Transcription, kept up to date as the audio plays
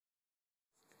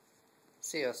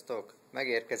Sziasztok!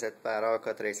 Megérkezett pár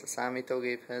alkatrész a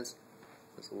számítógéphez,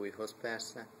 az újhoz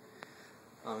persze,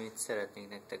 amit szeretnék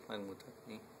nektek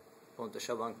megmutatni.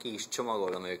 Pontosabban ki is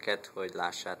csomagolom őket, hogy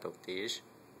lássátok ti is.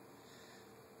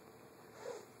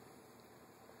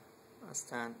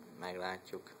 Aztán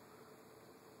meglátjuk,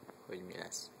 hogy mi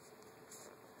lesz.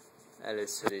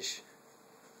 Először is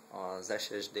az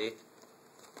SSD-t,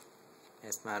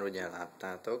 ezt már ugye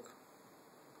láttátok.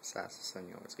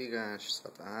 128 GB-s,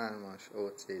 SATA 3-as,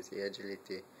 OCZ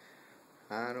Agility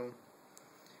 3.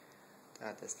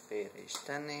 Tehát ezt félre is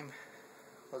tenném.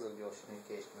 Hozok gyorsan egy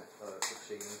kést, mert arra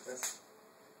szükségünk lesz.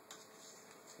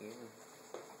 Igen.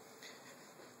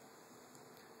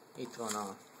 Itt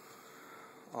van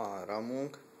a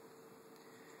RAM-unk.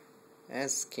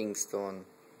 Ez Kingston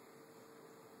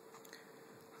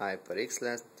HyperX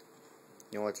lett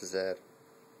 8000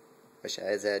 vagy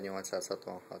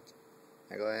 1866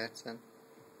 MHz-en.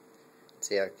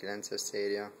 CL9-es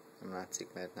széria, nem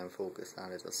látszik, mert nem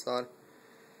fókuszál ez a szar.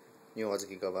 8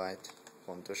 GB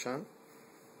pontosan.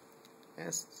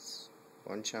 Ezt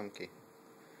bontsam ki.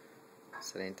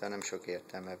 Szerintem nem sok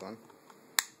értelme van.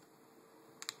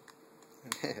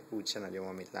 Úgyse nagyon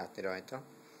van mit látni rajta.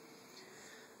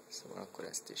 Szóval akkor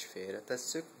ezt is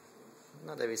félretesszük.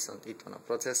 Na de viszont itt van a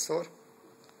processzor,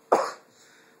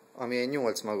 ami egy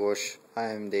 8 magos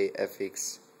AMD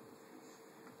FX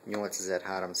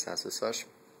 8320-as.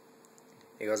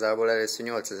 Igazából először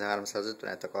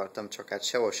 8350-et akartam, csak hát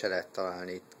sehol se lehet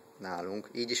találni itt nálunk.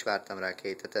 Így is vártam rá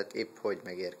 2 hetet, épp hogy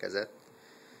megérkezett.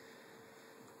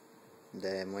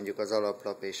 De mondjuk az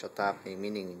alaplap és a táp még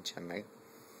mindig nincsen meg.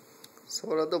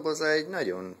 Szóval a doboza egy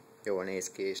nagyon jól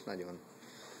néz ki, és nagyon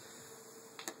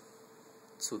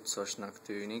cuccosnak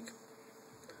tűnik.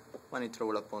 Van itt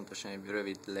róla pontosan egy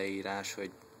rövid leírás,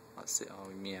 hogy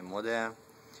milyen modell,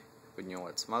 hogy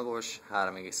 8 magos,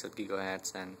 3,5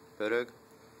 GHz-en pörög.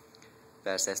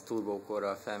 Persze ez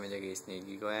turbókorral felmegy egész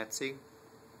 4 GHz-ig.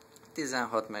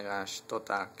 16 megás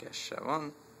totál cache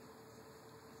van.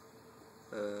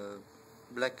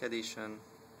 Black Edition,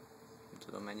 nem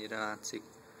tudom mennyire látszik.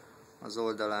 Az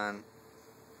oldalán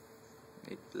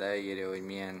itt leírja, hogy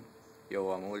milyen jó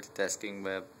a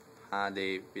multitaskingbe, HD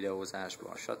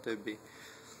videózásban, stb.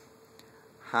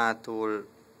 Hátul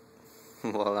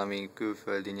valami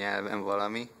külföldi nyelven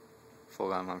valami,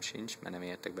 fogalmam sincs, mert nem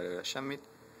értek belőle semmit.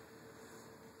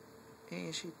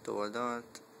 És itt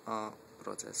oldalt a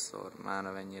processzor, már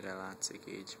amennyire látszik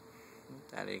így.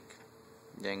 Elég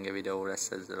gyenge videó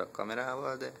lesz ezzel a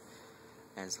kamerával, de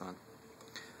ez van.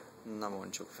 Na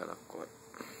bontsuk fel akkor.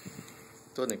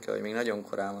 Tudni kell, hogy még nagyon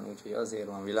korán van, úgyhogy azért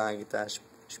van világítás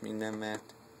és minden,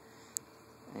 mert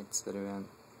egyszerűen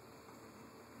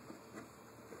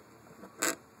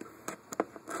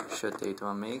sötét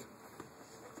van még,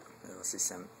 de azt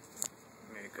hiszem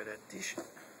működött is.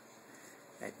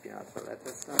 Egy pillanatra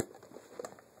leteszem.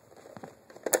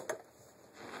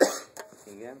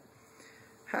 Igen.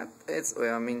 Hát ez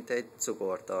olyan, mint egy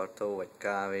cukortartó, vagy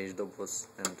kávés doboz,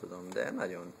 nem tudom, de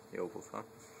nagyon jó pofa.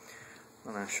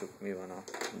 Na lássuk, mi van a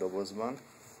dobozban.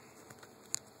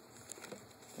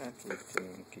 Tehát úgy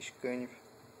egy kis könyv,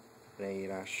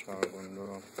 leírással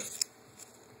gondolom,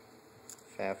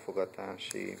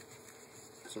 felfogatási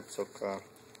cuccokkal,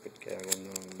 hogy kell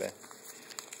gondolom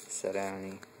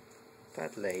beszerelni.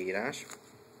 Tehát leírás.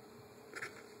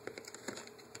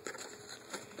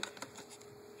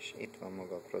 És itt van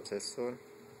maga a processzor.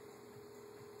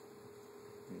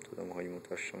 Nem tudom, hogy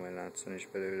mutassam, hogy látszon is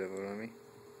belőle valami.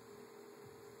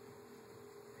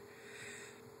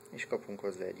 És kapunk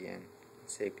hozzá egy ilyen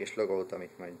szép kis logót,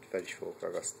 amit majd fel is fogok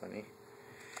ragasztani.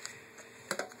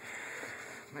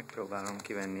 Megpróbálom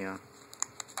kivenni a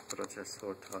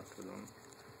processzort, ha tudom.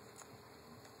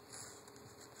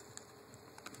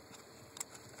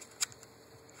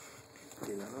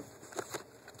 Pillanat.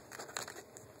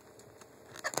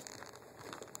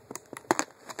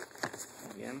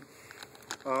 Igen.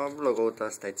 A logót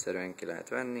azt egyszerűen ki lehet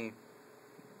venni,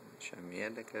 semmi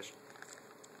érdekes.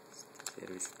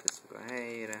 Ezért visszatesszük a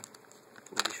helyére,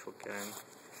 úgy is fog kelleni.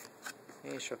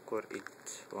 És akkor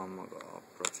itt van maga a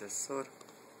processzor.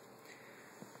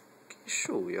 Kis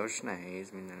súlyos, nehéz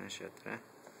minden esetre.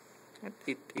 Hát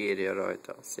itt írja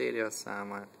rajta a széria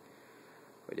számát,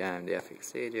 hogy AMD FX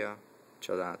széria,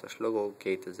 csodálatos logó,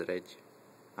 2001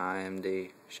 AMD,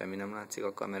 semmi nem látszik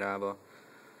a kamerába.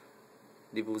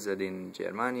 Debuted in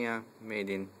Germania,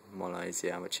 made in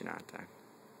Malajziába csinálták.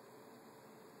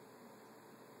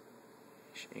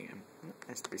 És igen,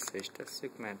 ezt vissza is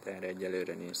tesszük, mert erre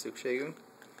egyelőre nincs szükségünk.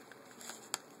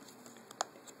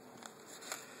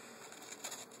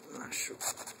 Lássuk,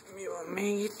 mi van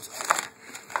még itt.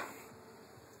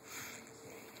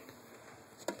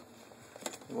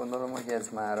 Gondolom, hogy ez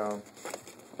már a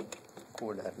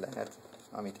cooler lehet,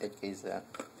 amit egy kézzel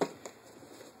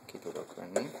ki tudok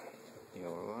venni.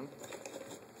 Jól van.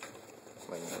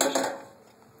 Vagy nem.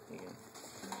 Igen.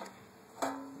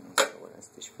 Szóval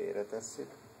ezt is félretesszük.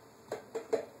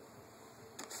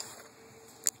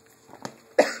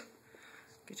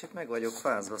 Kicsit meg vagyok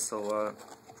fázva, szóval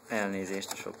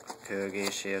elnézést a sok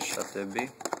kölgésért, stb.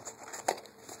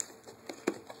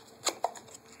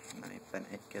 Na, éppen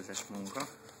egykezes munka.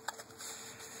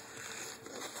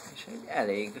 És egy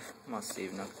elég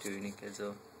masszívnak tűnik ez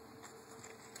a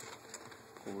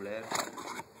cooler.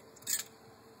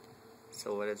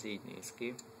 Szóval ez így néz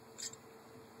ki.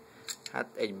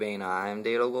 Hát egy béna AMD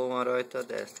logó van rajta,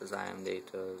 de ezt az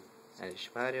AMD-től el is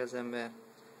várja az ember.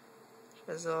 És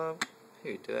ez a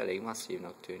hűtő elég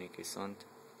masszívnak tűnik viszont.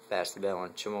 Persze be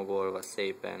van csomagolva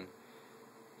szépen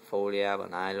fóliába,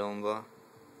 nylonba.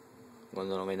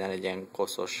 Gondolom, hogy ne legyen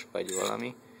koszos vagy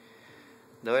valami.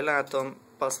 De ahogy látom,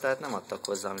 pasztát nem adtak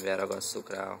hozzá, amivel ragasszuk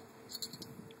rá a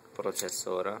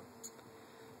processzorra.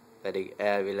 Pedig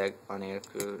elvileg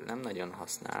anélkül nem nagyon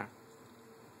használ.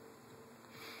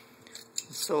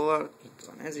 Szóval itt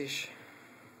van ez is.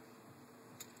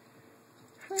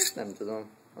 Hát nem tudom.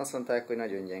 Azt mondták, hogy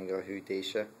nagyon gyenge a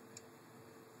hűtése.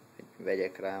 Hogy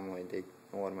vegyek rá majd egy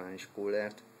normális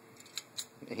coolert.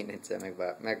 Én egyszer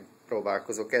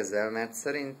megpróbálkozok ezzel, mert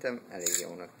szerintem elég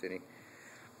jónak tűnik.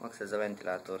 Max ez a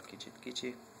ventilátor kicsit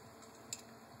kicsi.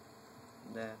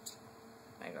 De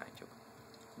meglátjuk.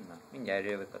 Na, mindjárt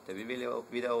jövök a többi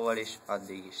videóval is,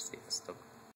 addig is sziasztok!